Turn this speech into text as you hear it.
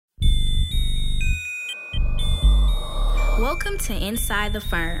Welcome to Inside the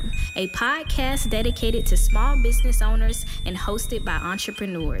Firm, a podcast dedicated to small business owners and hosted by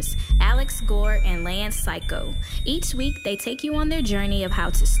entrepreneurs, Alex Gore and Lance Psycho. Each week, they take you on their journey of how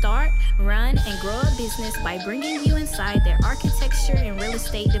to start, run, and grow a business by bringing you inside their architecture and real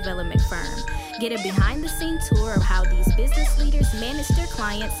estate development firm. Get a behind-the-scenes tour of how these business leaders manage their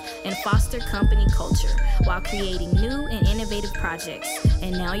clients and foster company culture while creating new and innovative projects.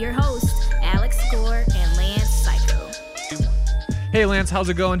 And now your hosts, Alex Gore and Lance Psycho. Hey Lance, how's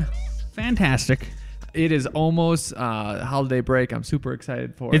it going? Fantastic. It is almost holiday break. I'm super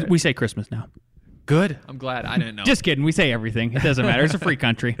excited for it. We say Christmas now. Good. I'm glad. I didn't know. Just kidding. We say everything. It doesn't matter. It's a free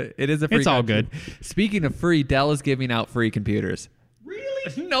country. It is a free It's all country. good. Speaking of free, Dell is giving out free computers.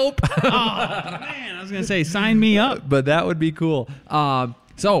 Really? Nope. Oh, man. I was going to say, sign me up. But that would be cool.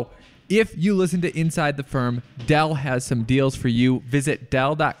 So if you listen to Inside the Firm, Dell has some deals for you. Visit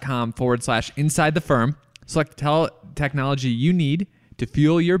Dell.com/Inside the Firm. Select technology you need to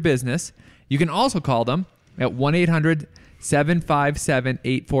fuel your business. You can also call them at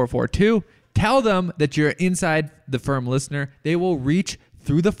 1-800-757-8442. Tell them that you're an Inside the Firm listener. They will reach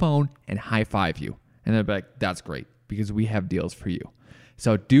through the phone and high five you. And they'll be like, that's great because we have deals for you.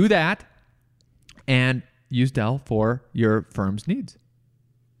 So do that and use Dell for your firm's needs.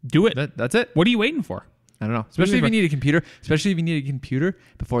 Do it. That's it. What are you waiting for? I don't know. Especially if you need a computer. Especially if you need a computer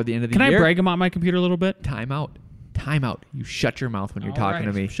before the end of the year. Can I brag about my computer a little bit? Time out. Time out. You shut your mouth when you're talking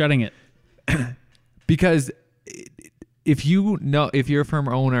to me. Shutting it. Because if you're a firm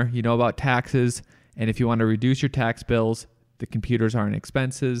owner, you know about taxes, and if you want to reduce your tax bills, the computers aren't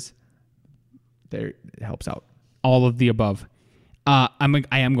expenses. It helps out. All of the above. I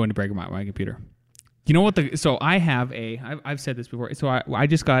am going to brag about my computer. You know what? So I have I've said this before. So I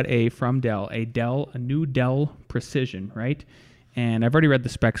just got from Dell, a new Dell Precision, right? And I've already read the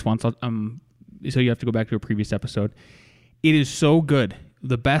specs once. So you have to go back to a previous episode. It is so good.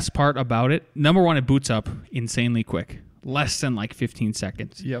 The best part about it, number one, it boots up insanely quick. Less than like 15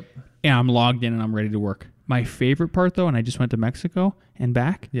 seconds. Yep. And I'm logged in and I'm ready to work. My favorite part though, and I just went to Mexico and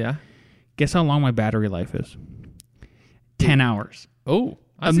back. Yeah. Guess how long my battery life is? 10 hours. Oh.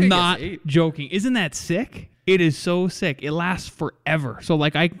 I'm not joking. Isn't that sick? It is so sick. It lasts forever. So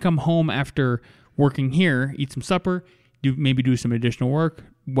like I can come home after working here, eat some supper, do some additional work,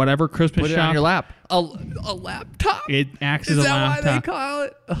 whatever, Christmas shop. Put it on your lap. A laptop? It acts as a laptop. Is that why they call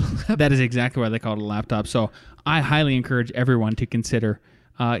it a laptop? That is exactly why they call it a laptop. So I highly encourage everyone to consider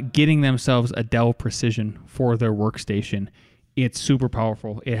getting themselves a Dell Precision for their workstation. It's super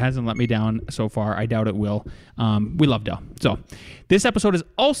powerful. It hasn't let me down so far. I doubt it will. We love Dell. So this episode is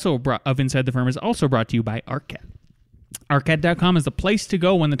also of Inside the Firm is also brought to you by ArcCAD. ArcCAD.com is the place to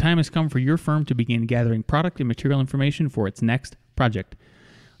go when the time has come for your firm to begin gathering product and material information for its next project.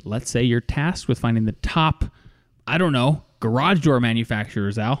 Let's say you're tasked with finding the top, garage door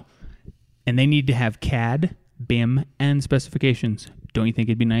manufacturers, Al, and they need to have CAD, BIM, and specifications. Don't you think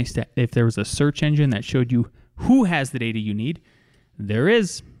it'd be nice if there was a search engine that showed you who has the data you need? There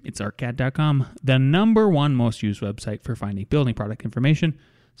is. It's ArcCAD.com, the number one most used website for finding building product information.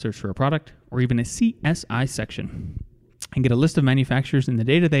 Search for a product or even a CSI section and get a list of manufacturers and the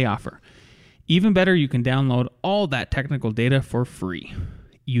data they offer. Even better, you can download all that technical data for free.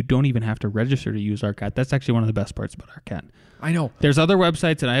 You don't even have to register to use ArcCAD. That's actually one of the best parts about ArcCAD. I know. There's other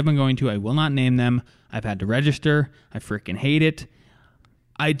websites that I've been going to. I will not name them. I've had to register. I freaking hate it.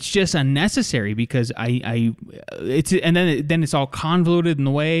 It's just unnecessary because then it's all convoluted in the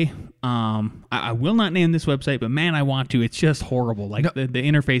way. I will not name this website, but man, I want to. It's just horrible. Like the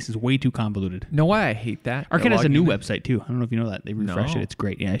interface is way too convoluted. Know why I hate that? ArcCAD has a new website too. I don't know if you know that. They refreshed it. It's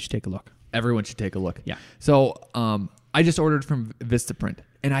great. Yeah, you should take a look. Everyone should take a look. Yeah. So I just ordered from Vistaprint,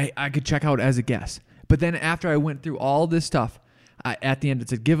 and I could check out as a guest. But then after I went through all this stuff, at the end it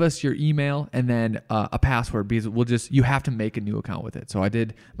said, give us your email and then a password because you have to make a new account with it. So I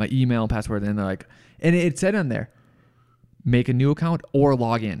did my email and password, and they're like, and it said on there, make a new account or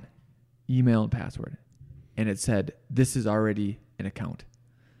log in, email and password. And it said, this is already an account,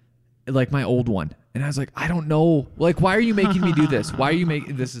 like my old one. And I was like, I don't know. Like, why are you making me do this? Why are you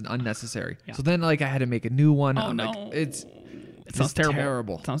making this is unnecessary? Yeah. So then I had to make a new one. Oh, no. Like, it sounds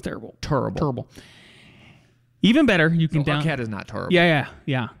terrible. It sounds terrible. Terrible. Even better, you can ArcCAD is not terrible.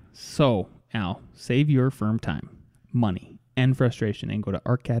 Yeah. So, Al, save your firm time, money, and frustration, and go to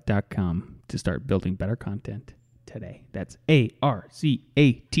ArcCAD.com to start building better content today. That's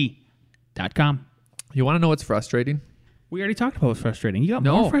ARCAT.com. You want to know what's frustrating? We already talked about what's frustrating. You got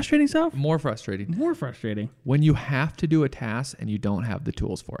more frustrating stuff? More frustrating. More frustrating. When you have to do a task and you don't have the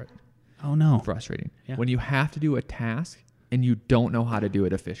tools for it. Oh, no. Frustrating. Yeah. When you have to do a task and you don't know how to do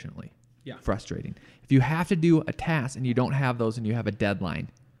it efficiently. Yeah. Frustrating. If you have to do a task and you don't have those and you have a deadline,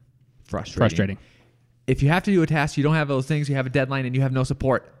 Frustrating. If you have to do a task, you don't have those things, you have a deadline and you have no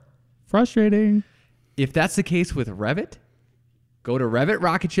support. Frustrating. If that's the case with Revit, go to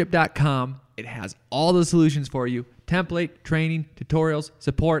RevitRocketship.com. It has all the solutions for you. Template, training, tutorials,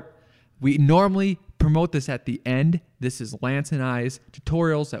 support. We normally promote this at the end. This is Lance and I's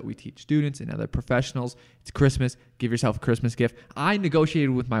tutorials that we teach students and other professionals. It's Christmas. Give yourself a Christmas gift. I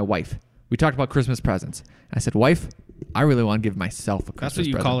negotiated with my wife. We talked about Christmas presents. I said, wife, I really want to give myself a Christmas That's what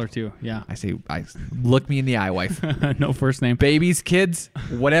you present. call her too. Yeah. I say, look me in the eye, wife. No first name. Babies, kids,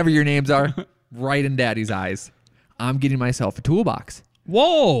 whatever your names are, right in daddy's eyes. I'm getting myself a toolbox.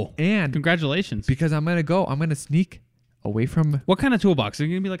 Whoa. And Congratulations. because I'm going to sneak away from, What kind of toolbox? Is it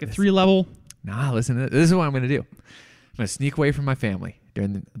going to be like a 3-level? listen, this is what I'm going to do. I'm going to sneak away from my family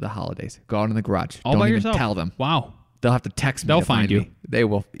during the holidays. Go out in the garage. All Don't by even yourself? tell them. Wow. They'll have to text me. They'll to find you. me. They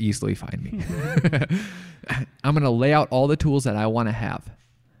will easily find me. I'm going to lay out all the tools that I want to have.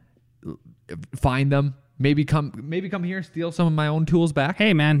 Find them. Maybe come here and steal some of my own tools back.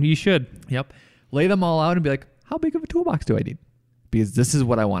 Hey, man, you should. Yep. Lay them all out and be like, how big of a toolbox do I need? Because this is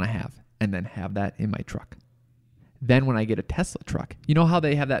what I want to have. And then have that in my truck. Then when I get a Tesla truck, you know how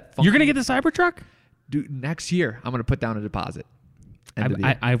they have that funky, You're going to get the Cybertruck? Dude, next year, I'm going to put down a deposit. End of the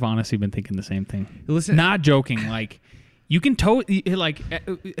year. I've honestly been thinking the same thing. Listen, Not joking. Like, you can tow, like,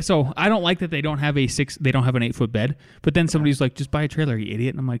 so I don't like that they don't have an 8-foot bed, but then somebody's like, just buy a trailer, you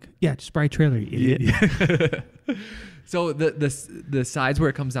idiot. And I'm like, yeah, just buy a trailer, you idiot. So the sides where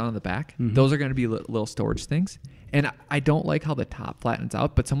it comes down on the back, Mm-hmm. those are going to be little storage things. And I don't like how the top flattens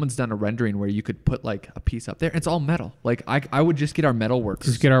out, but someone's done a rendering where you could put like a piece up there. It's all metal. Like I would just get our metal workers.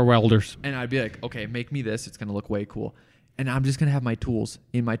 Just get our welders. And I'd be like, okay, make me this. It's going to look way cool. And I'm just going to have my tools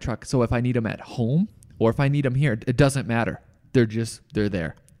in my truck. So if I need them at home or if I need them here, it doesn't matter. They're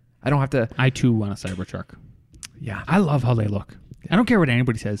there. I don't have to. I too want a Cybertruck. Yeah. I love how they look. I don't care what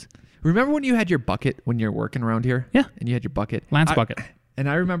anybody says. Remember when you had your bucket when you're working around here? Yeah. And you had your bucket? Lance bucket. And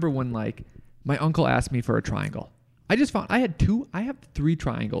I remember when like my uncle asked me for a triangle. I just found I have 3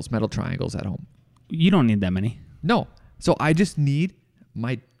 triangles, metal triangles at home. You don't need that many. No. So I just need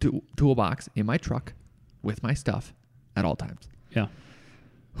my toolbox in my truck with my stuff at all times. Yeah.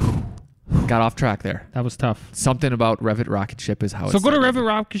 Got off track there. That was tough. Something about Revit Rocket Ship is how So it's go to started.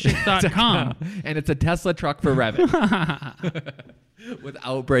 RevitRocketship.com. And it's a Tesla truck for Revit.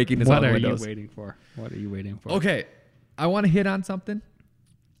 Without breaking his What own are windows. you waiting for? What are you waiting for? Okay. I want to hit on something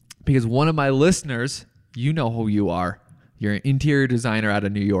because one of my listeners, you know who you are. You're an interior designer out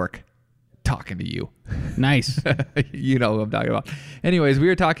of New York. Talking to you. Nice. You know who I'm talking about. Anyways, we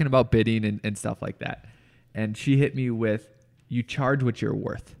were talking about bidding and stuff like that. And she hit me with, you charge what you're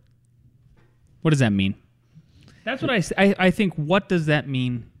worth. What does that mean? That's what I think. What does that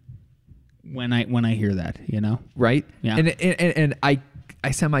mean when I hear that? You know, Right? Yeah. And I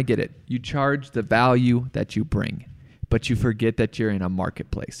semi get it. You charge the value that you bring, but you forget that you're in a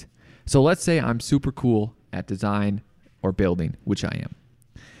marketplace. So let's say I'm super cool at design or building, which I am.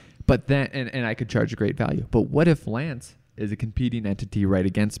 But then, and I could charge a great value. But what if Lance is a competing entity right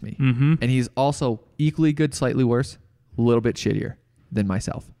against me? Mm-hmm. And he's also equally good, slightly worse, a little bit shittier than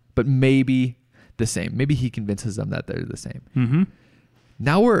myself, but maybe the same. Maybe he convinces them that they're the same. Mm-hmm.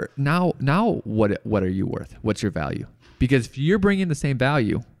 Now what are you worth? What's your value? Because if you're bringing the same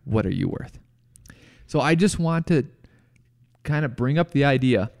value, what are you worth? So I just want to kind of bring up the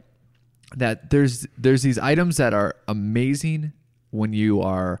idea that there's these items that are amazing when you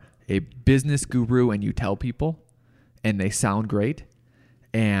are a business guru and you tell people and they sound great,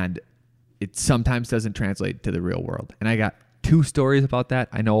 and it sometimes doesn't translate to the real world. And I got 2 stories about that.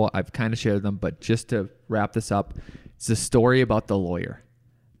 I know I've kind of shared them, but just to wrap this up, it's a story about the lawyer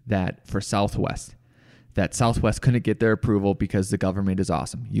that for Southwest couldn't get their approval because the government is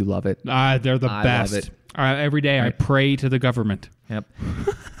awesome. You love it. They're the I best. love it. Every day I Right. pray to the government. Yep.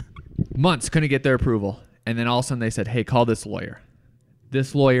 Months couldn't get their approval. And then all of a sudden they said, hey, call this lawyer.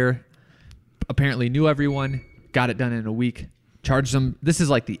 This lawyer apparently knew everyone, got it done in a week, charged them. This is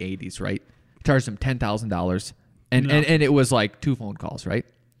like the 80s, right? Charged them $10,000. And it was like 2 phone calls, right?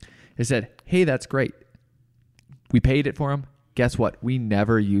 They said, hey, that's great. We paid it for him. Guess what? We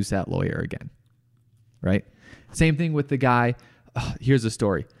never use that lawyer again. Right? Same thing with the guy. Here's a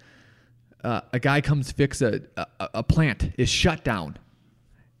story. A guy comes fix a plant is shut down.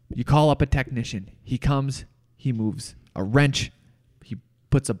 You call up a technician. He comes, he moves a wrench, he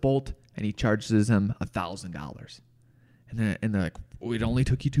puts a bolt, and he charges him $1,000. And they're like, well, it only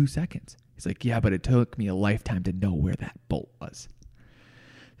took you 2 seconds. He's like, yeah, but it took me a lifetime to know where that bolt was.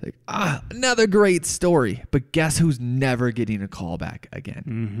 It's like, another great story. But guess who's never getting a call back again?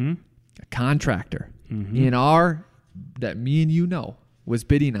 Mm-hmm. contractor that me and you know was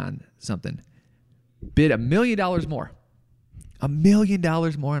bidding on something, bid $1 million more, $1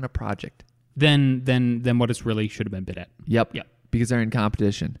 million more on a project than what it's really should have been bid at. Yep. Because they're in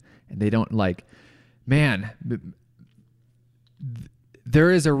competition and they don't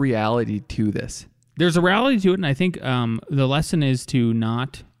there is a reality to this. There's a reality to it, and I think the lesson is to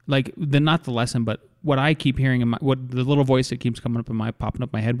not not the lesson, but what I keep hearing what the little voice that keeps popping up in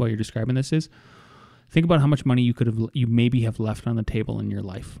my head while you're describing this is, think about how much money you maybe have left on the table in your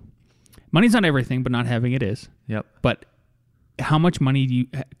life. Money's not everything, but not having it is. Yep. But how much money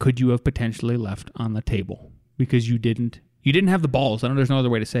could you have potentially left on the table because you didn't have the balls? There's no other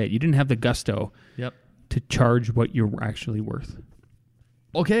way to say it. You didn't have the gusto. Yep. To charge what you're actually worth.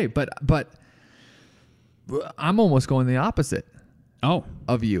 Okay, but I'm almost going the opposite. Oh,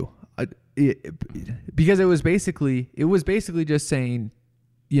 of you, because it was basically just saying,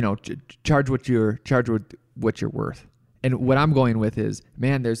 charge what you're worth. And what I'm going with is,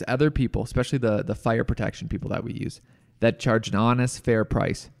 man, there's other people, especially the fire protection people that we use, that charge an honest, fair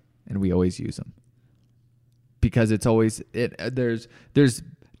price, and we always use them because it's always there's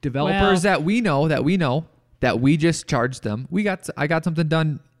developers that we know that we just charged them. I got something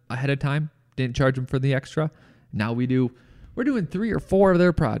done ahead of time, didn't charge them for the extra. Now we're doing 3 or 4 of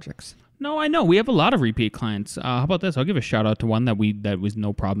their projects. No, I know. We have a lot of repeat clients. How about this? I'll give a shout out to one that was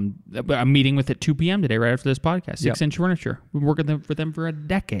no problem. I'm meeting with at 2 p.m. today, right after this podcast. 6-inch furniture. We've been working with them for a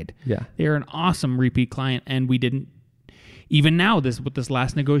decade. Yeah. They're an awesome repeat client, and we didn't. Even now, with this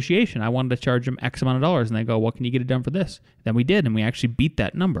last negotiation, I wanted to charge them X amount of dollars, and they go, "Well, can you get it done for this?" Then we did, and we actually beat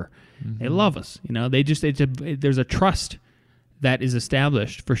that number. Mm-hmm. They love us. There's a trust that is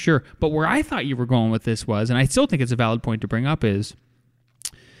established for sure. But where I thought you were going with this was, and I still think it's a valid point to bring up, is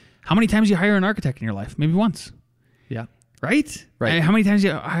how many times you hire an architect in your life? Maybe once. Yeah. Right. How many times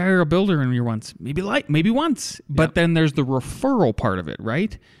you hire a builder in your once? Maybe once. But then there's the referral part of it,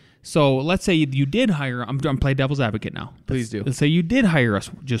 right? So let's say you did hire. I'm playing devil's advocate now. Please do. Let's say you did hire us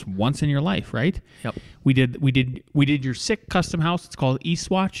just once in your life, right? Yep. We did your sick custom house. It's called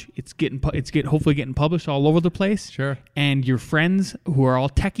Eastwatch. It's hopefully getting published all over the place. Sure. And your friends who are all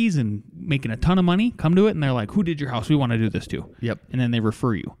techies and making a ton of money come to it, and they're like, "Who did your house? We want to do this too." Yep. And then they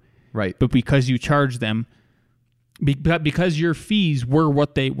refer you. Right. But because you charge them, because your fees were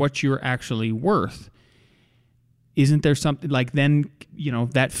what you're actually worth. Isn't there something like then,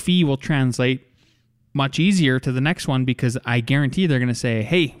 that fee will translate much easier to the next one because I guarantee they're going to say,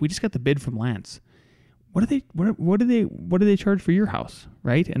 "Hey, we just got the bid from Lance. What do they charge for your house?"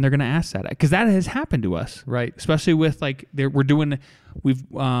 Right? And they're going to ask that because that has happened to us. Right. Especially with there's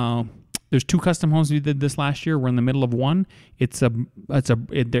 2 custom homes we did this last year. We're in the middle of one. It's a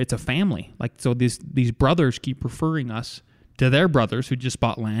family. So these brothers keep referring us to their brothers who just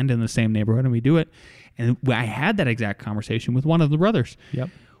bought land in the same neighborhood, and we do it. And I had that exact conversation with one of the brothers. Yep.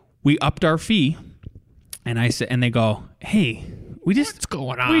 We upped our fee, and they go, "Hey, what's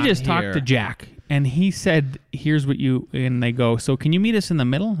going on? We just talked to Jack, and he said, here's what you." And they go, "So can you meet us in the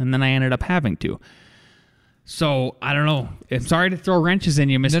middle?" And then I ended up having to. So I don't know. I'm sorry to throw wrenches in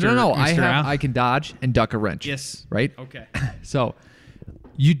you, Mr. No. Mr. Al. I can dodge and duck a wrench. Yes. Right. Okay. So,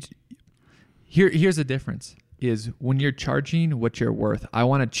 here's the difference: is when you're charging what you're worth. I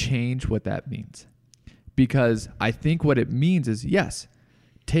want to change what that means. Because I think what it means is, yes,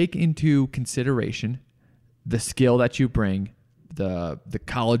 take into consideration the skill that you bring, the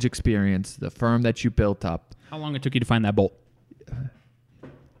college experience, the firm that you built up. How long it took you to find that bolt?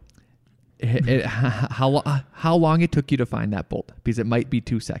 How long it took you to find that bolt? Because it might be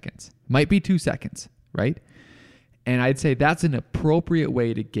 2 seconds. Right? And I'd say that's an appropriate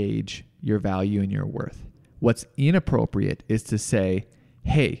way to gauge your value and your worth. What's inappropriate is to say,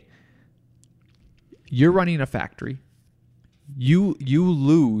 "Hey, you're running a factory. You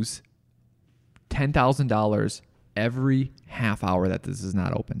lose $10,000 every half hour that this is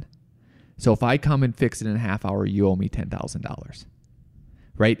not open. So if I come and fix it in a half hour, you owe me $10,000."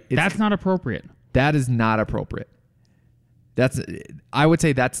 Right? That's not appropriate. That is not appropriate. I would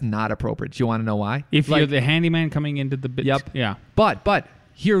say that's not appropriate. Do you want to know why? If you're the handyman coming into the bit. Yep. Yeah. But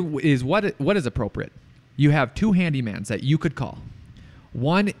here is what is appropriate. You have 2 handymans that you could call.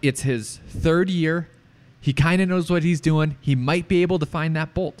 One, it's his 3rd year. He kind of knows what he's doing. He might be able to find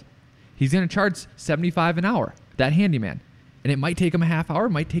that bolt. He's going to charge $75 an hour, that handyman. And it might take him a half hour,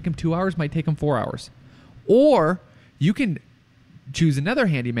 might take him 2 hours, might take him 4 hours. Or you can choose another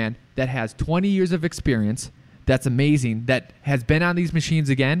handyman that has 20 years of experience, that's amazing, that has been on these machines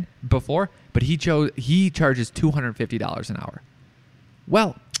again before, but he charges $250 an hour.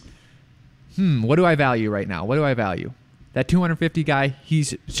 Well, what do I value right now? What do I value? That 250 guy,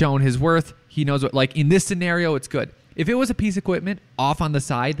 he's shown his worth. He knows what, like in this scenario, it's good. If it was a piece of equipment off on the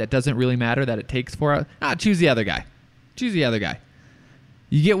side that doesn't really matter that it takes for choose the other guy. Choose the other guy.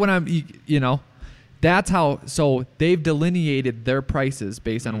 You get what you know, that's how, so they've delineated their prices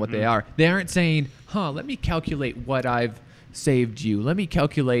based on what they are. They aren't saying, let me calculate what I've saved you. Let me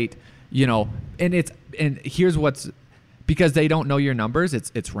calculate, you know, and here's what's, because they don't know your numbers,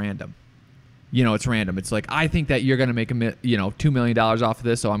 it's random. You know, it's random. It's like, I think that you're going to make $2 million off of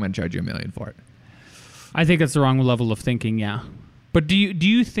this, so I'm going to charge you $1 million for it. I think that's the wrong level of thinking, yeah. But do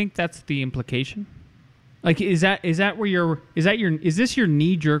you think that's the implication? Like, is this your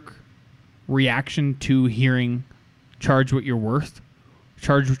knee-jerk reaction to hearing charge what you're worth?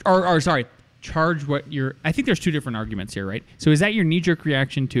 Charge what you're... I think there's two different arguments here, right? So is that your knee-jerk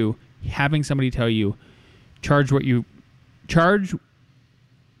reaction to having somebody tell you, charge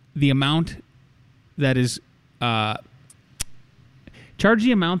the amount that is... charge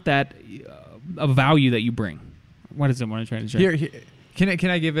the amount that... of value that you bring? What is it? What I'm trying to say? Here, can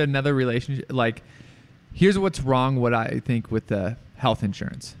I give another relationship? Like, here's what's wrong. What I think with the health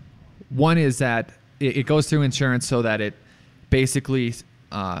insurance, one is that it goes through insurance so that it basically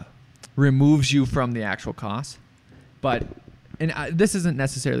removes you from the actual cost. But this isn't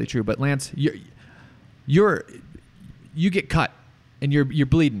necessarily true. But Lance, you get cut and you're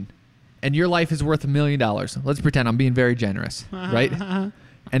bleeding, and your life is worth $1 million. Let's pretend I'm being very generous, right?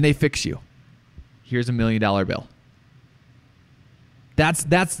 And they fix you. Here's $1 million bill. That's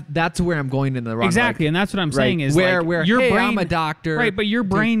where I'm going in the wrong. Exactly, like, and that's what I'm saying is where your hey, brain, I'm a doctor, right? But your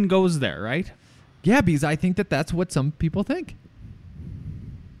brain goes there, right? Yeah, because I think that's what some people think.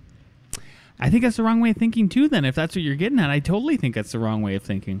 I think that's the wrong way of thinking too. Then, if that's what you're getting at, I totally think that's the wrong way of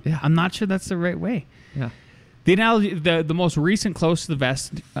thinking. Yeah. I'm not sure that's the right way. Yeah. The analogy, the most recent close to the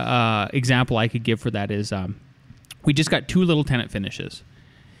vest example I could give for that is we just got 2 little tenant finishes.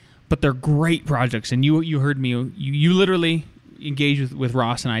 But they're great projects, and you heard me. You literally engaged with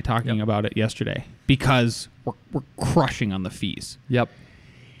Ross and I talking about it yesterday because we're crushing on the fees. Yep.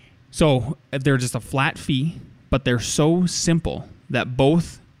 So they're just a flat fee, but they're so simple that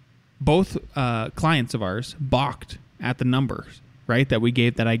both clients of ours balked at the numbers, right? That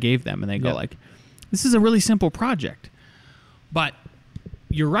I gave them, and they go like, "This is a really simple project," but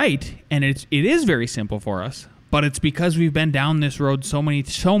you're right, and it is very simple for us. But it's because we've been down this road so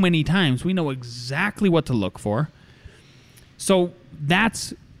many times. We know exactly what to look for. So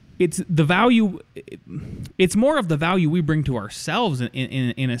it's the value. It's more of the value we bring to ourselves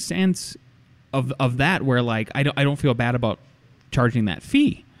in a sense of that, where like I don't feel bad about charging that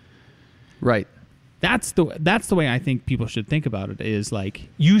fee. Right. That's the way I think people should think about it. Is like,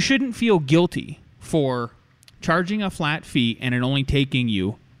 you shouldn't feel guilty for charging a flat fee and it only taking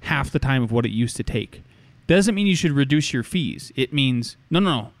you half the time of what it used to take. Doesn't mean you should reduce your fees. It means,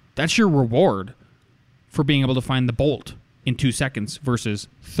 no, that's your reward for being able to find the bolt in 2 seconds versus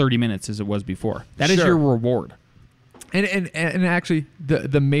 30 minutes as it was before. That is your reward. And actually,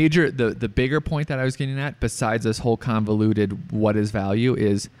 the bigger point that I was getting at, besides this whole convoluted what is value,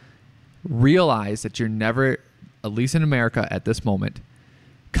 is realize that you're never, at least in America at this moment,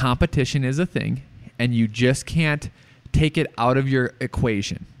 competition is a thing, and you just can't take it out of your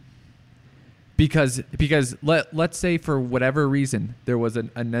equation. Because let's say for whatever reason there was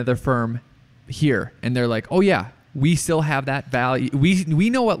another firm here, and they're like, oh yeah, we still have that value. We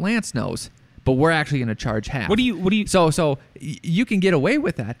know what Lance knows, but we're actually going to charge half. What do you? So you can get away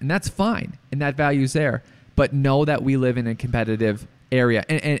with that, and that's fine, and that value's there. But know that we live in a competitive area,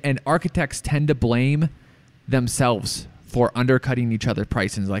 and architects tend to blame themselves for undercutting each other's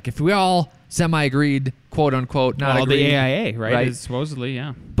prices. Like, if we all semi-agreed, quote unquote, not agreed. The AIA, right? Is supposedly,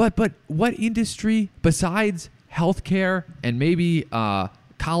 yeah. But what industry besides healthcare and maybe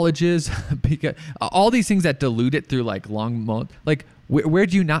colleges, because all these things that dilute it through like where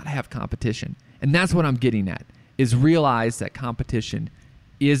do you not have competition? And that's what I'm getting at, is realize that competition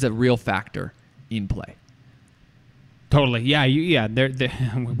is a real factor in play. Totally. Yeah. We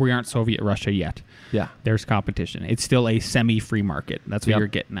aren't Soviet Russia yet. Yeah. There's competition. It's still a semi-free market. That's what you're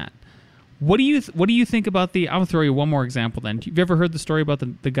getting at. What do you think about I'll throw you one more example then. Have you ever heard the story about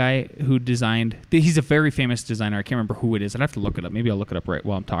the guy who designed, he's a very famous designer. I can't remember who it is. I'd have to look it up. Maybe I'll look it up right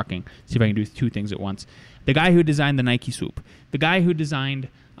while I'm talking. See if I can do 2 things at once. The guy who designed the Nike Swoop. The guy who designed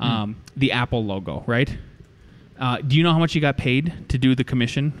the Apple logo, right? Do you know how much he got paid to do the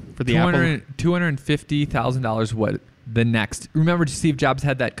commission for the Apple? $250,000 what? the next. Remember, Steve Jobs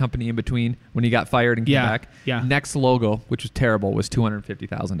had that company in between when he got fired and came back. Yeah. Next logo, which was terrible, was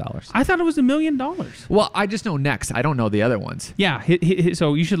 $250,000. I thought it was $1 million. Well, I just know Next. I don't know the other ones. Yeah,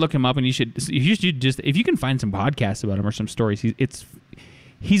 so you should look him up, and you should just, if you can find some podcasts about him or some stories,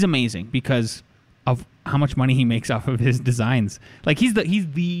 he's amazing because of how much money he makes off of his designs. Like he's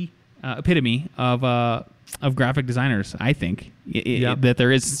the epitome of graphic designers, I think, that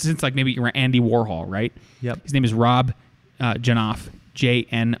there is, since like maybe Andy Warhol, right? Yep. His name is Rob Janoff,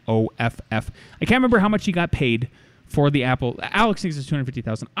 Jnoff. I can't remember how much he got paid for the Apple. Alex thinks it's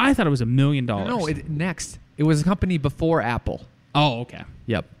 $250,000. I thought it was $1 million. No, Next. It was a company before Apple. Oh, okay.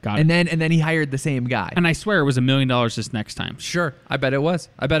 Yep. Got it. And then he hired the same guy. And I swear it was $1 million this next time. Sure. I bet it was.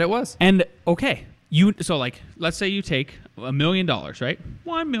 And okay, so like, let's say you take $1 million, right?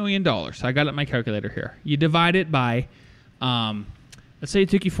 $1 million. I got it in my calculator here. You divide it by, let's say it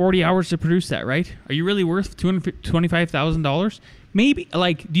took you 40 hours to produce that, right? Are you really worth $225,000? Maybe.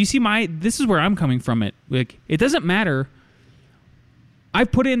 Like, do you see this is where I'm coming from it. Like, it doesn't matter.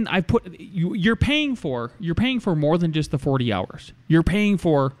 You're paying for more than just the 40 hours. You're paying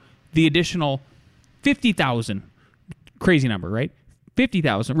for the additional 50,000. Crazy number, right?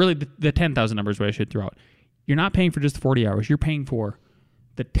 50,000. Really, the 10,000 number is what I should throw out. You're not paying for just the 40 hours. You're paying for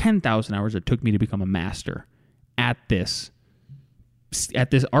the 10,000 hours it took me to become a master at this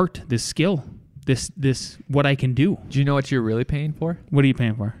art, this skill, this what I can do. Do you know what you're really paying for? What are you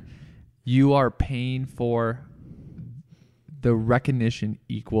paying for? You are paying for the recognition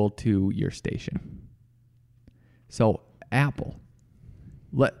equal to your station. So Apple,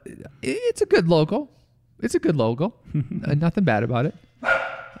 it's a good logo. It's a good logo. Nothing bad about it.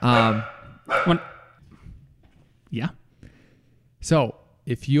 Yeah. So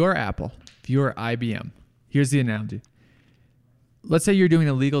if you're Apple, if you're IBM, here's the analogy. Let's say you're doing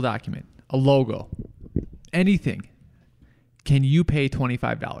a legal document, a logo, anything. Can you pay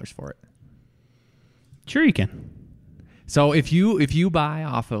 $25 for it? Sure you can. So if you buy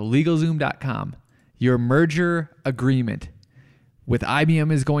off of LegalZoom.com, your merger agreement with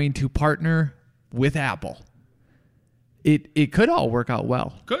IBM is going to partner with Apple. It could all work out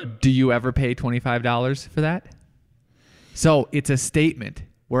well. Good. Do you ever pay $25 for that? So it's a statement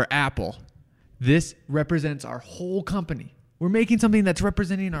where Apple, this represents our whole company. We're making something that's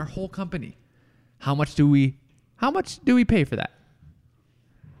representing our whole company. How much do we pay for that?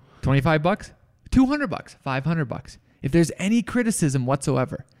 $25? $200? $500? If there's any criticism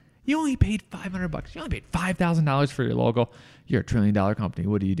whatsoever, you only paid $500. You only paid $5,000 for your logo. You're a $1 trillion company.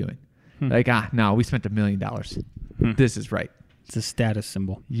 What are you doing? Like, no, we spent $1 million. This is right. It's a status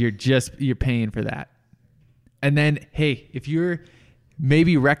symbol. You're paying for that. And then, hey, if you're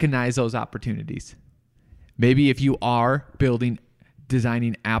maybe recognize those opportunities. Maybe if you are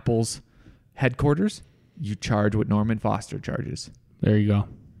designing Apple's headquarters, you charge what Norman Foster charges. There you go.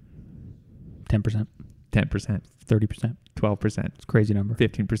 10%. 10%. 30%. 12%. It's a crazy number.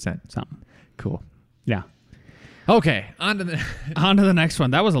 15%. Something. Cool. Yeah. Okay, on to the next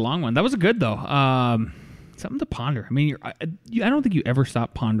one. That was a long one. That was good though. Something to ponder. I mean, I don't think you ever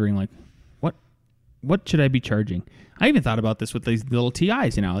stop pondering like, what should I be charging? I even thought about this with these little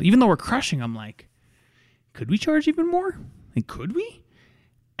TIs. Even though we're crushing, I'm like, could we charge even more? Like, could we?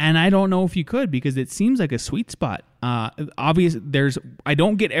 And I don't know if you could because it seems like a sweet spot. I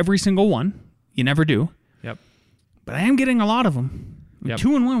don't get every single one. You never do. Yep. But I am getting a lot of them. Yep.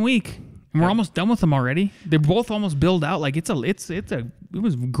 2 in 1 week. And we're almost done with them already. They're both almost billed out. Like it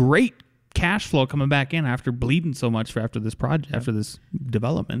was great cash flow coming back in after bleeding so much after this project, after this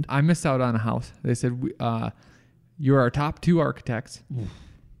development. I missed out on a house. They said, you're our top 2 architects.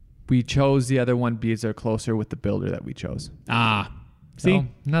 We chose the other one because they're closer with the builder that we chose. See? So,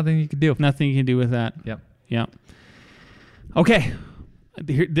 nothing you can do. Nothing you can do with that. Yep. Okay.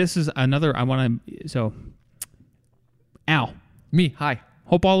 This is another, Al. Me, hi.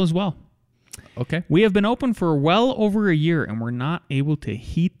 Hope all is well. Okay. We have been open for well over a year, and we're not able to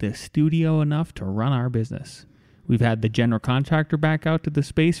heat the studio enough to run our business. We've had the general contractor back out to the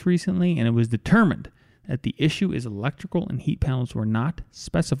space recently, and it was determined that the issue is electrical and heat panels were not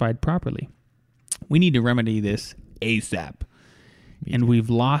specified properly. We need to remedy this ASAP. And we've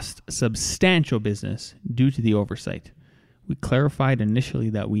lost substantial business due to the oversight. We clarified initially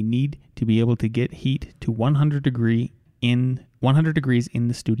that we need to be able to get heat to 100 degrees in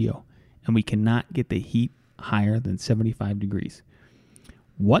the studio, and we cannot get the heat higher than 75 degrees.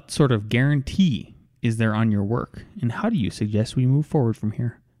 What sort of guarantee is there on your work, and how do you suggest we move forward from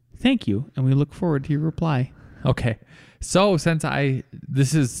here? Thank you, and we look forward to your reply. Okay. So since I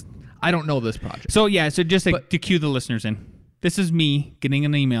don't know this project. So just to cue the listeners in, this is me getting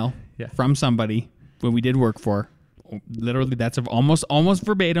an email from somebody when we did work for literally, that's almost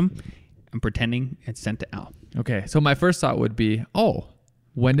verbatim. I'm pretending it's sent to Al. Okay, so my first thought would be,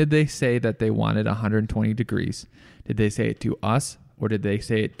 when did they say that they wanted 120 degrees? Did they say it to us, or did they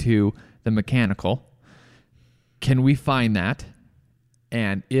say it to the mechanical? Can we find that?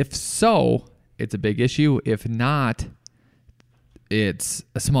 And if so, it's a big issue. If not, it's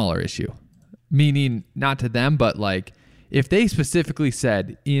a smaller issue. Meaning not to them, but like if they specifically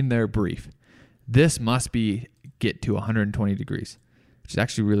said in their brief, this must be get to 120 degrees, which is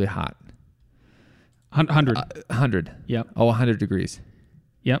actually really hot. 100. 100. Yep. 100 degrees.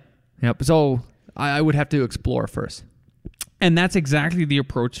 Yep. So I would have to explore first. And that's exactly the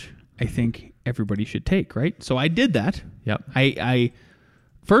approach I think everybody should take, right? So I did that. Yep. I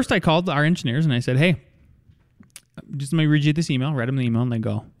first I called our engineers and I said, hey, just let me read you this email, read them the email, and I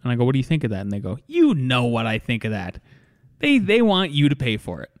go, what do you think of that? And they go, you know what I think of that. They want you to pay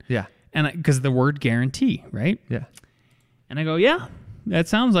for it. Yeah. And because the word guarantee, right? Yeah. And I go, yeah, that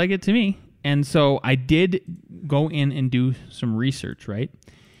sounds like it to me. And so I did go in and do some research, right?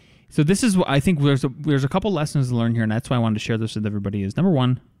 So this is what I think there's a couple lessons to learn here, and that's why I wanted to share this with everybody is, number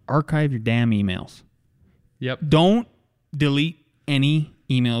one, archive your damn emails. Yep. Don't delete any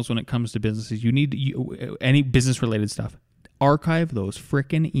emails when it comes to businesses. You need any business-related stuff. Archive those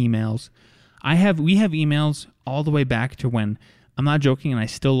frickin' emails. We have emails all the way back to when, I'm not joking, and I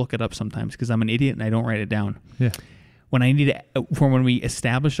still look it up sometimes because I'm an idiot and I don't write it down. Yeah. When we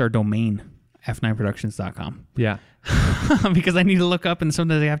established our domain, f9productions.com. Yeah. Because I need to look up, and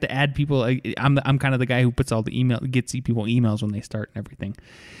sometimes I have to add people. I'm kind of the guy who puts all the gets people emails when they start and everything.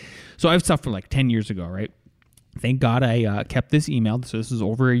 So I've stuff for like 10 years ago, right? Thank God I kept this email. So this is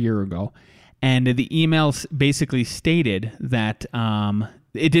over a year ago. And the email basically stated that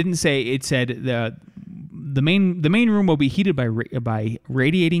it didn't say, it said the main room will be heated by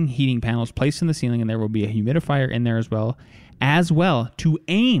radiating heating panels placed in the ceiling, and there will be a humidifier in there as well to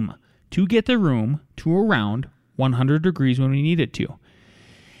aim to get the room to around 100 degrees when we need it to.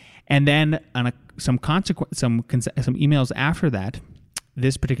 And then on some emails after that,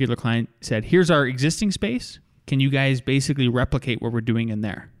 this particular client said, here's our existing space. Can you guys basically replicate what we're doing in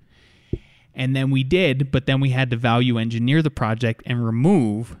there? And then we did, but then we had to value engineer the project and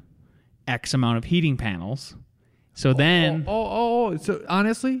remove X amount of heating panels. So So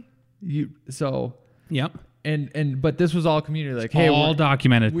honestly, Yep. But this was all community, like, hey, all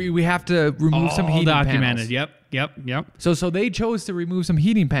documented. We have to remove some heating documented. panels. Yep. So they chose to remove some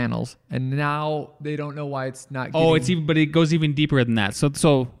heating panels, and now they don't know why it's not. But it goes even deeper than that. So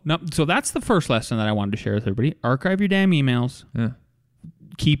that's the first lesson that I wanted to share with everybody. Archive your damn emails. Yeah.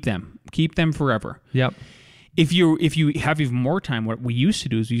 Keep them forever. Yep. If you have even more time, what we used to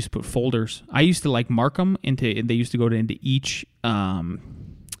do is we used to put folders. I used to mark them into. They used to go into each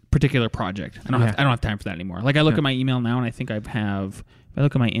particular project. I don't have time for that anymore. Like I look at my email now, and I think if I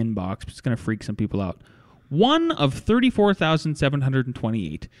look at my inbox, it's going to freak some people out. One of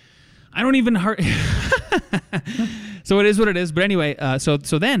 34,728. I don't even So it is what it is. But anyway, so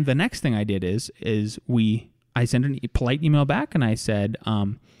then the next thing I did is I sent a polite email back, and I said,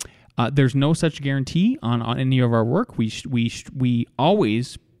 there's no such guarantee on any of our work. We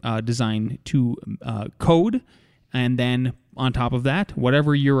always design to code, and then on top of that,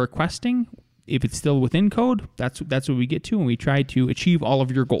 whatever you're requesting, if it's still within code, that's what we get to, and we try to achieve all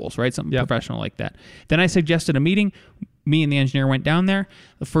of your goals, right? Something professional like that. Then I suggested a meeting. Me and the engineer went down there.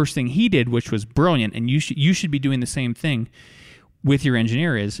 The first thing he did, which was brilliant, and you should be doing the same thing with your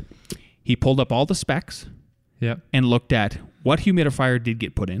engineer, is he pulled up all the specs and looked at what humidifier did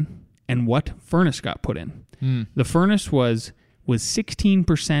get put in and what furnace got put in. The furnace was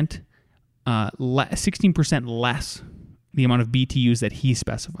 16% 16% less the amount of BTUs that he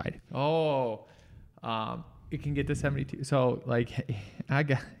specified. It can get to 72. So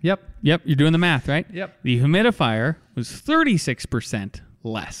Yep, you're doing the math, right? Yep. The humidifier was 36%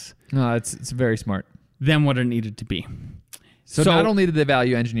 less. No, it's very smart than what it needed to be. So not only did they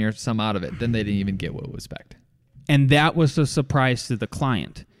value engineer some out of it, then they didn't even get what was spec'd. And that was a surprise to the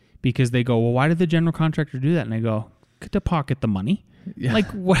client, because they go, well, why did the general contractor do that? And I go, to pocket the money. Yeah.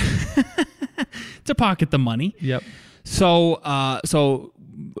 Like what? To pocket the money. Yep. So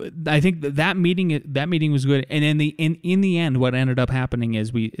I think that meeting was good. And in the end, what ended up happening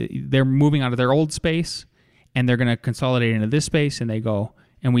is they're moving out of their old space, and they're going to consolidate into this space. And they go,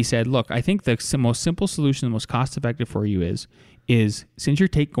 and we said, look, I think the most simple solution, the most cost effective for you is since you're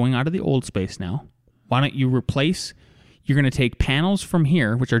going out of the old space now, why don't you replace? You're going to take panels from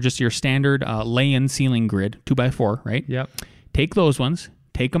here, which are just your standard lay-in ceiling grid, 2x4, right? Yep. Take those ones,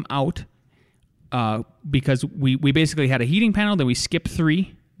 take them out, because we basically had a heating panel, then we skipped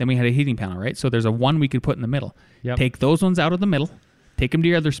 3, then we had a heating panel, right? So there's a one we could put in the middle. Yep. Take those ones out of the middle, take them to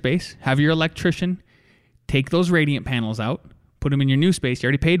your other space, have your electrician take those radiant panels out, put them in your new space. You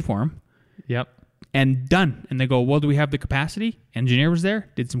already paid for them. Yep. And done. And they go, well, do we have the capacity? Engineer was there,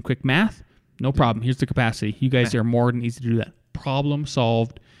 did some quick math. No problem. Here's the capacity. You guys are more than easy to do that. Problem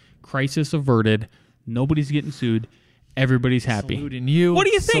solved. Crisis averted. Nobody's getting sued. Everybody's happy. Saluting you. What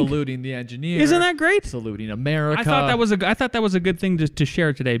do you think? Saluting the engineer. Isn't that great? Saluting America. I thought that was a good thing to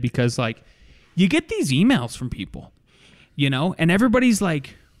share today, because like you get these emails from people, and everybody's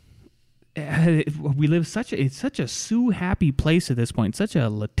like, we live it's such a sue happy place at this point, such a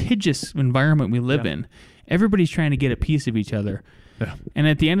litigious environment we live in. Everybody's trying to get a piece of each other. Yeah. And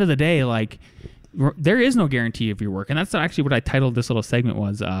at the end of the day, like, there is no guarantee of your work. And that's actually what I titled this little segment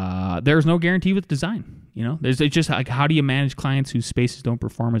was, there's no guarantee with design. It's just like, how do you manage clients whose spaces don't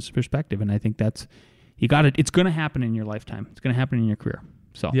perform as a perspective? And I think it's going to happen in your lifetime. It's going to happen in your career.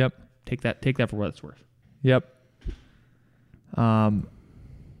 So yep. Take that for what it's worth. Yep.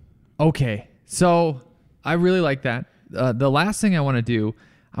 Okay. So I really like that. The last thing I want to do,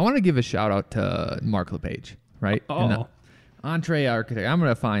 I want to give a shout out to Mark LePage, right? Oh. Entree Architect. I'm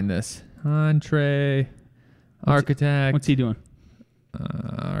going to find this. Entree Architect. What's he doing?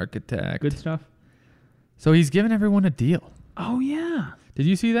 Architect. Good stuff. So he's giving everyone a deal. Oh, yeah. Did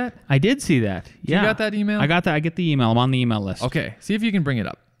you see that? I did see that. Yeah. You got that email? I got that. I get the email. I'm on the email list. Okay. See if you can bring it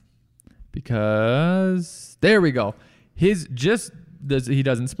up. Because there we go. He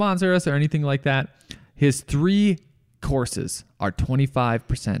doesn't sponsor us or anything like that. His 3 courses are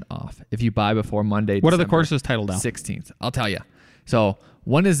 25% off if you buy before Monday. What December are the courses titled now? 16th. I'll tell you. So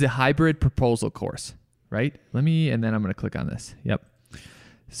one is the hybrid proposal course, right? And then I'm going to click on this. Yep.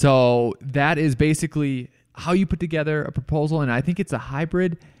 So that is basically how you put together a proposal. And I think it's a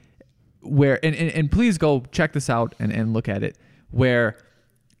hybrid where, and please go check this out and look at it, where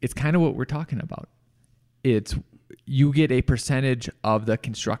it's kind of what we're talking about. It's, you get a percentage of the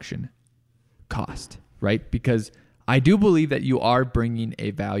construction cost, right? Because I do believe that you are bringing a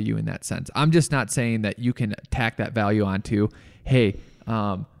value in that sense. I'm just not saying that you can tack that value onto, hey,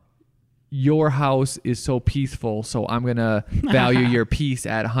 your house is so peaceful, so I'm going to value your piece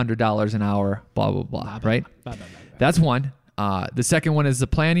at $100 an hour, blah, blah, blah, right? That's one. The second one is the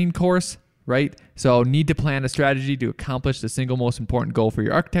planning course, right? So need to plan a strategy to accomplish the single most important goal for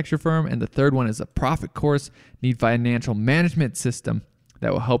your architecture firm. And the third one is a profit course, need financial management system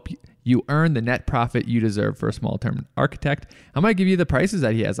that will help you earn the net profit you deserve for a small-term architect. I'm going to give you the prices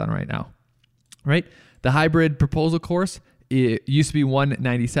that he has on right now, right? The hybrid proposal course, it used to be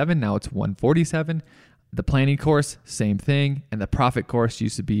 $197, now it's $147. The planning course, same thing. And the profit course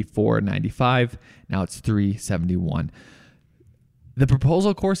used to be $495, now it's $371. The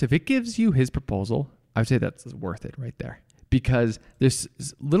proposal course, if it gives you his proposal, I would say that's worth it right there, because there's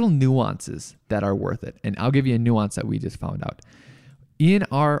little nuances that are worth it. And I'll give you a nuance that we just found out. In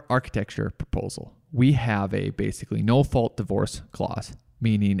our architecture proposal, we have a basically no fault divorce clause,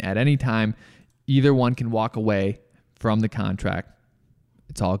 meaning at any time, either one can walk away from the contract.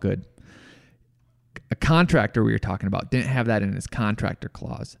 It's all good. A contractor we were talking about didn't have that in his contractor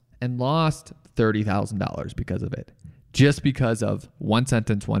clause and lost $30,000 because of it, just because of one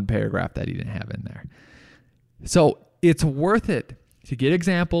sentence, one paragraph that he didn't have in there. So it's worth it to get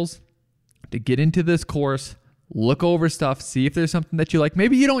examples, to get into this course, look over stuff, see if there's something that you like.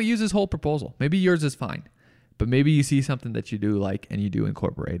 Maybe you don't use this whole proposal. Maybe yours is fine, but maybe you see something that you do like and you do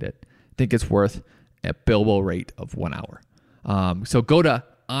incorporate it. I think it's worth a billable rate of 1 hour. So go to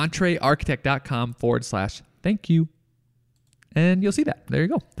entrearchitect.com/thank you. And you'll see that. There you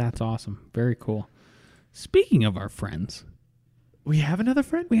go. That's awesome. Very cool. Speaking of our friends, we have another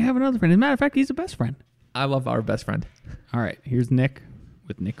friend? We have another friend. As a matter of fact, he's a best friend. I love our best friend. All right. Here's Nick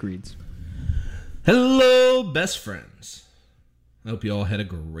with Nick Reads. Hello, best friends. I hope you all had a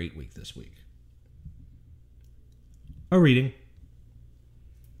great week this week. A reading.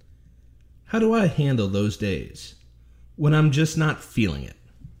 How do I handle those days when I'm just not feeling it?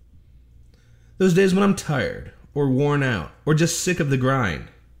 Those days when I'm tired or worn out or just sick of the grind.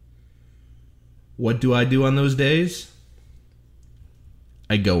 What do I do on those days?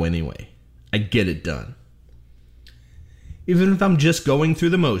 I go anyway. I get it done. Even if I'm just going through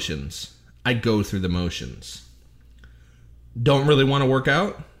the motions, I go through the motions. Don't really want to work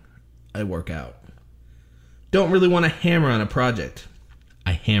out? I work out. Don't really want to hammer on a project?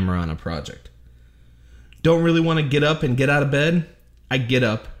 I hammer on a project. Don't really want to get up and get out of bed? I get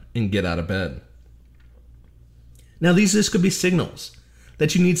up and get out of bed. Now these could be signals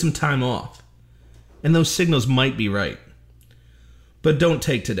that you need some time off. And those signals might be right. But don't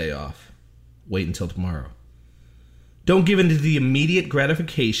take today off. Wait until tomorrow. Don't give in to the immediate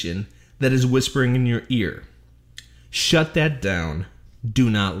gratification that is whispering in your ear. Shut that down. Do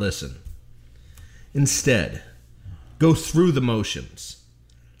not listen. Instead, go through the motions.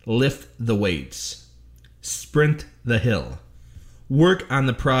 Lift the weights. Sprint the hill. Work on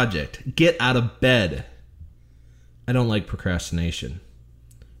the project. Get out of bed. I don't like procrastination.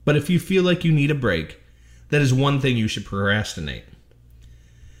 But if you feel like you need a break, that is one thing you should procrastinate.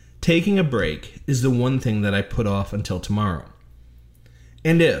 Taking a break is the one thing that I put off until tomorrow.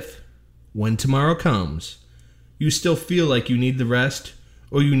 And if, when tomorrow comes, you still feel like you need the rest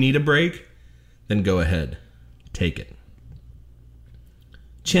or you need a break, then go ahead. Take it.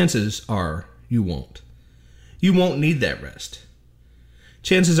 Chances are you won't. You won't need that rest.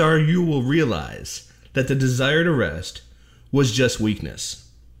 Chances are you will realize that the desire to rest was just weakness.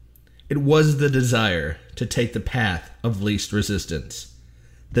 It was the desire to take the path of least resistance,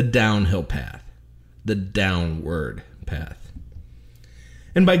 the downhill path, the downward path.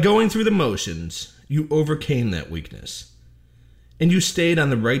 And by going through the motions, you overcame that weakness. And you stayed on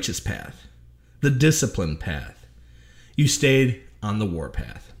the righteous path, the disciplined path. You stayed on the war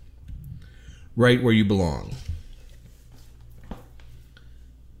path, right where you belong.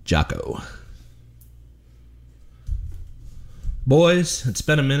 Jocko. Boys, it's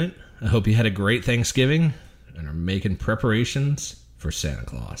been a minute. I hope you had a great Thanksgiving and are making preparations for Santa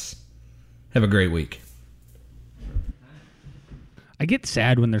Claus. Have a great week. I get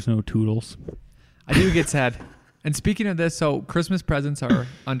sad when there's no Toodles. I do get sad. And speaking of this, so Christmas presents are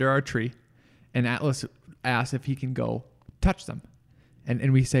under our tree, and Atlas asks if he can go touch them.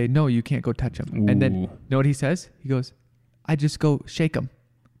 And we say, no, you can't go touch them. Ooh. And then, you know what he says? He goes, I just go shake them.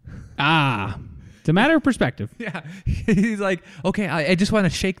 Ah, it's a matter of perspective. Yeah. He's like, okay, I just want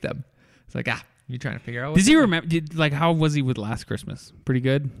to shake them. It's like, you trying to figure out Does he remember? How was he with last Christmas? Pretty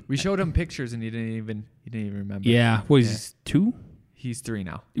good. We showed him pictures and he didn't even remember. Yeah. What is 2? He's 3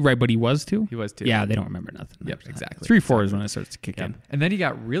 now. Right, but he was 2? He was 2. Yeah, they don't remember nothing. Yep, exactly. 3, 4 is when it starts to kick in. And then he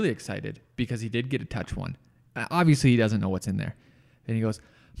got really excited because he did get to touch one. Obviously, he doesn't know what's in there. Then he goes,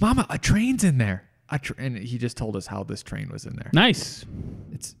 Mama, a train's in there. And he just told us how this train was in there. Nice.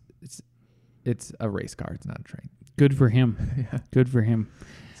 It's a race car. It's not a train. Good for him. Yeah. Good for him.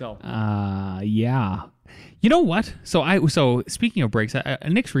 So, yeah. You know what? So speaking of breaks,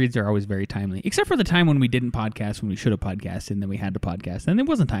 Nick's reads are always very timely, except for the time when we didn't podcast when we should have podcasted, and then we had to podcast, and it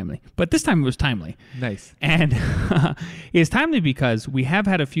wasn't timely. But this time it was timely. nice. And it's timely because we have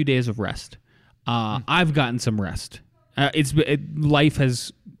had a few days of rest. I've gotten some rest. Life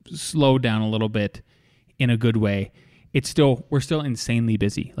has slowed down a little bit in a good way. We're still insanely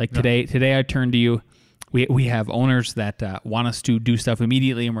busy. Like today I turned to you. We have owners that want us to do stuff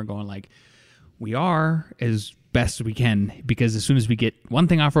immediately, and we're going like, we are as best as we can, because as soon as we get one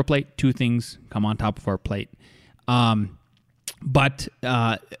thing off our plate, 2 things come on top of our plate. But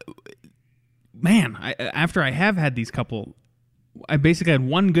after I have had these couple, I basically had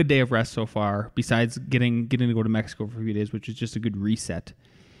one good day of rest so far, besides getting to go to Mexico for a few days, which is just a good reset.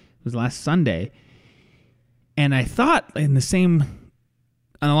 It was last Sunday. And I thought along the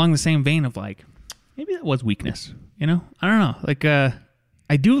same vein of like, maybe that was weakness, I don't know. Like,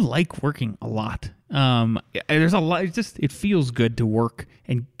 I do like working a lot. There's a lot. It feels good to work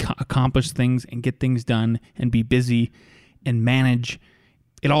and accomplish things and get things done and be busy and manage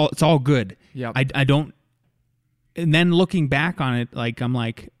it all. It's all good. Yeah. I don't. And then looking back on it, like I'm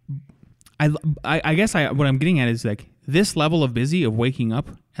like, I guess what I'm getting at is like this level of busy of waking up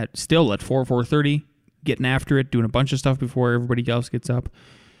at 4:30, getting after it, doing a bunch of stuff before everybody else gets up,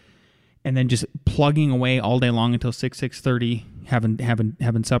 and then just plugging away all day long until 6:30,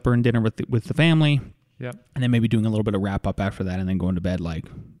 having supper and dinner with the family. Yep. And then maybe doing a little bit of wrap up after that, and then going to bed. Like,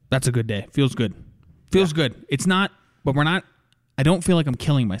 that's a good day. Feels good. Feels good. It's not, but we're not. I don't feel like I'm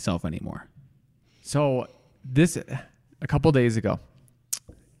killing myself anymore. So a couple days ago,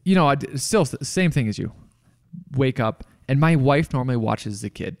 I still same thing as you. Wake up, and my wife normally watches the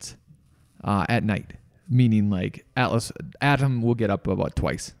kids at night. Meaning, like Adam will get up about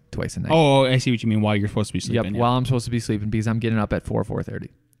twice a night. Oh, I see what you mean. While you're supposed to be sleeping. Yep, while I'm supposed to be sleeping, because I'm getting up at 4:30.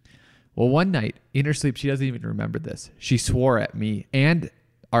 Well, one night in her sleep, she doesn't even remember this. She swore at me and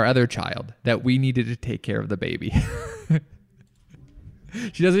our other child that we needed to take care of the baby.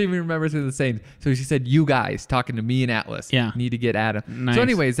 She doesn't even remember the same. So she said, "You guys," talking to me and Atlas, need to get Adam. Nice. So,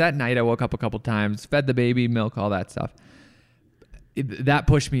 anyways, that night I woke up a couple times, fed the baby, milk, all that stuff. That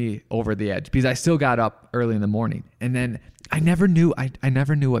pushed me over the edge because I still got up early in the morning, and then I never knew what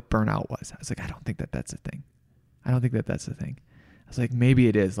burnout was. I was like, I don't think that's a thing. I don't think that's the thing. I was like, maybe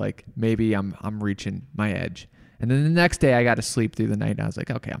it is. Like, maybe I'm reaching my edge. And then the next day I got to sleep through the night, and I was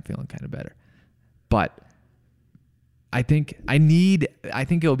like, okay, I'm feeling kind of better. But I think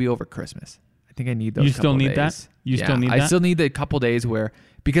it'll be over Christmas. I think I need those. You still couple need days. that? You Yeah, still need I that? still need the couple days where,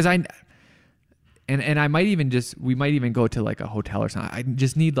 because and I might even we might even go to like a hotel or something. I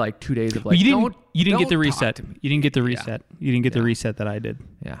just need like 2 days of like, you didn't get the don't reset. talk to me. You didn't get the reset. You didn't get the Yeah. reset that I did.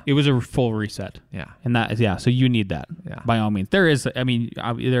 Yeah. It was a full reset. Yeah. And that is, yeah, so you need that. Yeah. By all means. There is, I mean,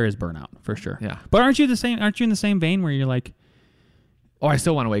 there is burnout for sure. Yeah. But aren't you in the same vein where you're like, Oh, I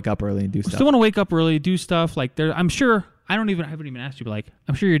still want to wake up early and do stuff. still want to wake up early, do stuff like there? I'm sure. I haven't even asked you, but like,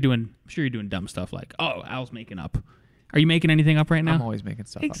 I'm sure you're doing dumb stuff like, oh, Al's making up. Are you making anything up right now? I'm always making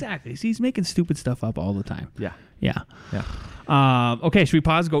stuff Exactly. See, he's making stupid stuff up all the time. up. Yeah. Yeah. Yeah. Okay, should we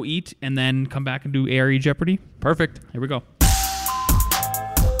pause, go eat, and then come back and do ARE Jeopardy? Perfect. Here we go.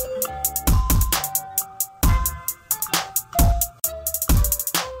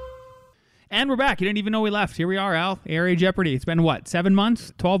 And we're back. You didn't even know we left. Here we are, Al. ARE Jeopardy. It's been what, 7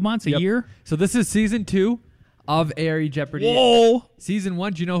 months, 12 months, a Yep. year? So this is season 2 of ARE Jeopardy. Whoa. Season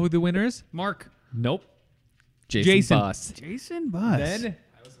 1, do you know who the winner is? Mark. Nope. Jason. Buss. Jason Buss. Then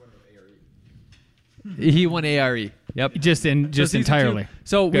he won ARE. Yep. Just So season entirely. 2.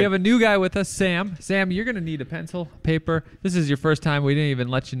 So we Good. have a new guy with us, Sam. Sam, you're going to need a pencil, paper. This is your first time. We didn't even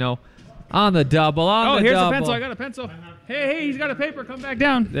let you know. On the double, Oh, the here's double. a pencil. I got a pencil. Hey, he's got a paper. Come back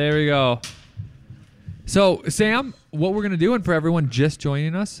down. There we go. So, Sam, what we're going to do, and for everyone just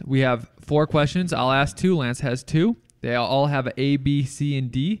joining us, we have 4 questions. I'll ask 2. Lance has 2. They all have A, B, C,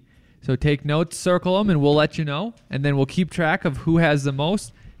 and D. So take notes, circle them, and we'll let you know. And then we'll keep track of who has the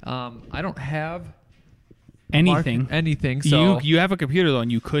most. I don't have Anything. anything. So You have a computer, though,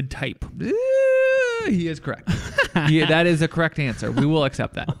 and you could type. he is correct. That is a correct answer. We will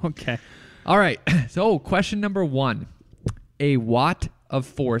accept that. Okay. All right. So question number 1. A watt of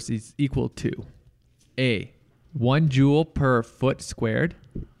force is equal to A, 1 joule per foot squared.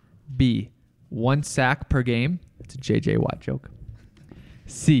 B, 1 sack per game. It's a J.J. Watt joke.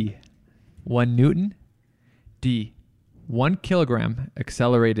 C, 1 Newton. D, 1 kilogram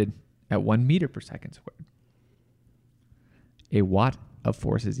accelerated at 1 meter per second squared. A watt of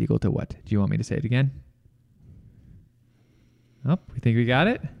force is equal to what? Do you want me to say it again? Oh, we think we got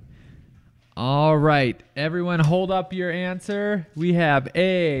it? All right. Everyone hold up your answer. We have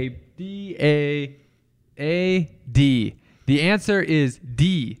A, D, A, D. The answer is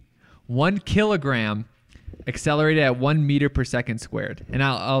D. 1 kilogram accelerated at 1 meter per second squared. And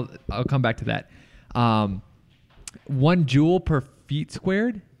I'll come back to that. 1 joule per feet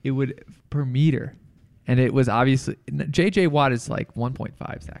squared, it would per meter. And it was obviously J.J. Watt is like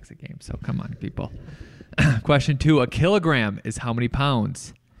 1.5 sacks a game. So come on, people. Question 2. A kilogram is how many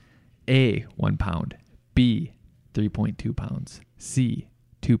pounds? A, 1 pound. B, 3.2 pounds. C,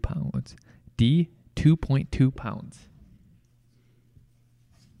 2 pounds. D, 2.2 pounds.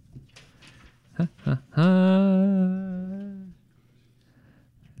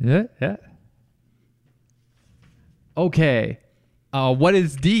 Yeah. Okay. What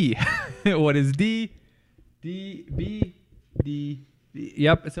is D? What is D? D.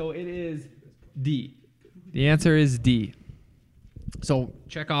 Yep. So it is D. The answer is D. So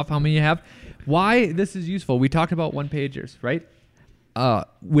check off how many you have. Why this is useful? We talked about one-pagers, right?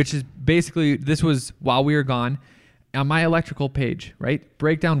 Which is basically, this was while we were gone on my electrical page, right?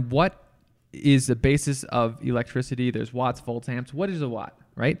 Break down what is the basis of electricity. There's watts, volts, amps. What is a watt,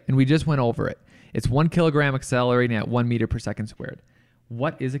 right? And we just went over it. It's 1 kilogram accelerating at 1 meter per second squared.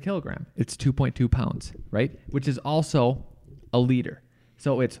 What is a kilogram? It's 2.2 pounds, right? Which is also a liter.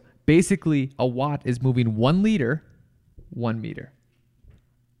 So it's basically a watt is moving 1 liter, 1 meter.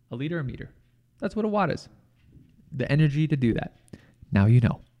 A liter, a meter. That's what a watt is. The energy to do that. Now you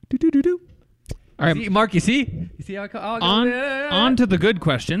know. Do. All right. See, Mark, you see how it goes? On to the good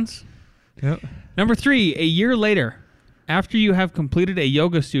questions. Yep. Number 3, a year later, after you have completed a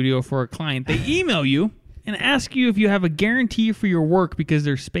yoga studio for a client, they email you and ask you if you have a guarantee for your work because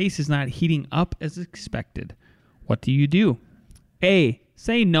their space is not heating up as expected. What do you do? A,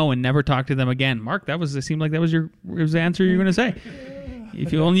 say no and never talk to them again. Mark, it seemed like that was the answer you were going to say.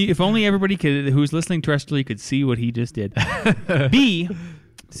 If only everybody who's listening terrestrially could see what he just did. B,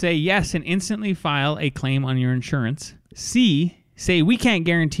 say yes and instantly file a claim on your insurance. C, say we can't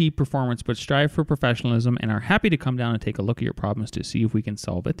guarantee performance but strive for professionalism and are happy to come down and take a look at your problems to see if we can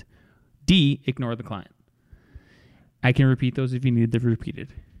solve it. D, ignore the client. I can repeat those if you need them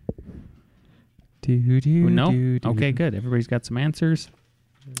repeated. No? Okay, good. Everybody's got some answers.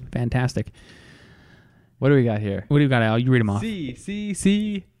 Fantastic. What do we got here? What do you got, Al? You read them off.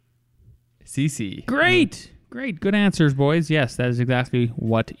 C. Great. Good answers, boys. Yes, that is exactly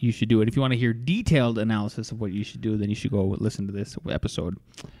what you should do. And if you want to hear detailed analysis of what you should do, then you should go listen to this episode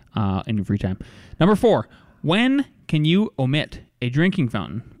in your free time. Number 4, when can you omit a drinking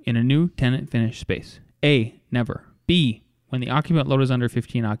fountain in a new tenant finished space? A, never. B, when the occupant load is under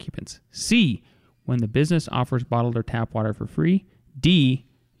 15 occupants. C, when the business offers bottled or tap water for free. D,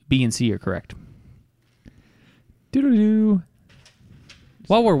 B and C are correct. Doo-doo-doo.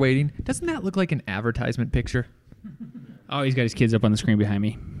 While we're waiting, doesn't that look like an advertisement picture? Oh, he's got his kids up on the screen behind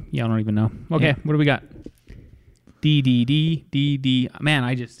me. Y'all don't even know. Okay, Yeah. what do we got? D, D, D, D, D. Man,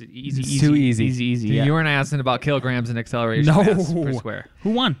 I just... Easy, It's easy. too easy. Easy, So yeah. you weren't asking about kilograms and acceleration No. mass per square. Who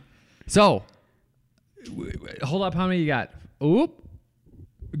won? So, hold up. How many you got? Oop.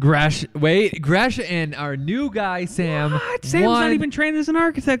 Gresh. Wait. Gresh and our new guy, Sam. What? Sam's won. not even trained as an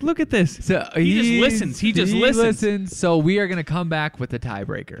architect. Look at this. So He just listens. He just listens. So we are going to come back with the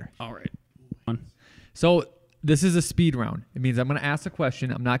tiebreaker. All right. So this is a speed round. It means I'm going to ask a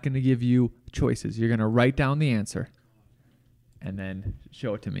question. I'm not going to give you choices. You're going to write down the answer and then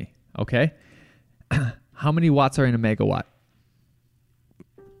show it to me. Okay? How many watts are in a megawatt?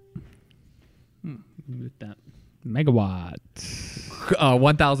 With that. Megawatt.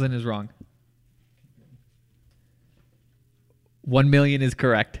 1,000 is wrong. 1 million is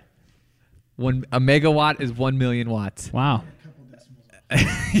correct. A megawatt is 1 million watts. Wow.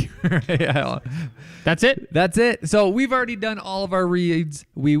 Yeah. That's it? That's it. So we've already done all of our reads.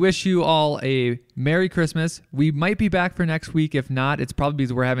 We wish you all a Merry Christmas. We might be back for next week. If not, it's probably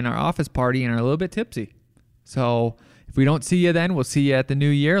because we're having our office party and are a little bit tipsy. So if we don't see you then, we'll see you at the new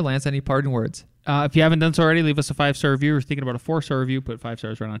year. Lance, any parting words? If you haven't done so already, leave us a 5-star review. We're thinking about a 4-star review. Put 5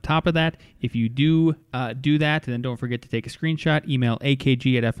 stars right on top of that. If you do that, then don't forget to take a screenshot. Email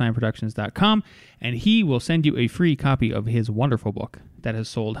akg@f9productions.com, and he will send you a free copy of his wonderful book that has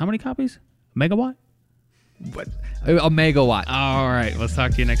sold how many copies? Megawatt? What? A megawatt. All right. Let's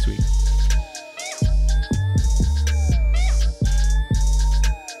talk to you next week.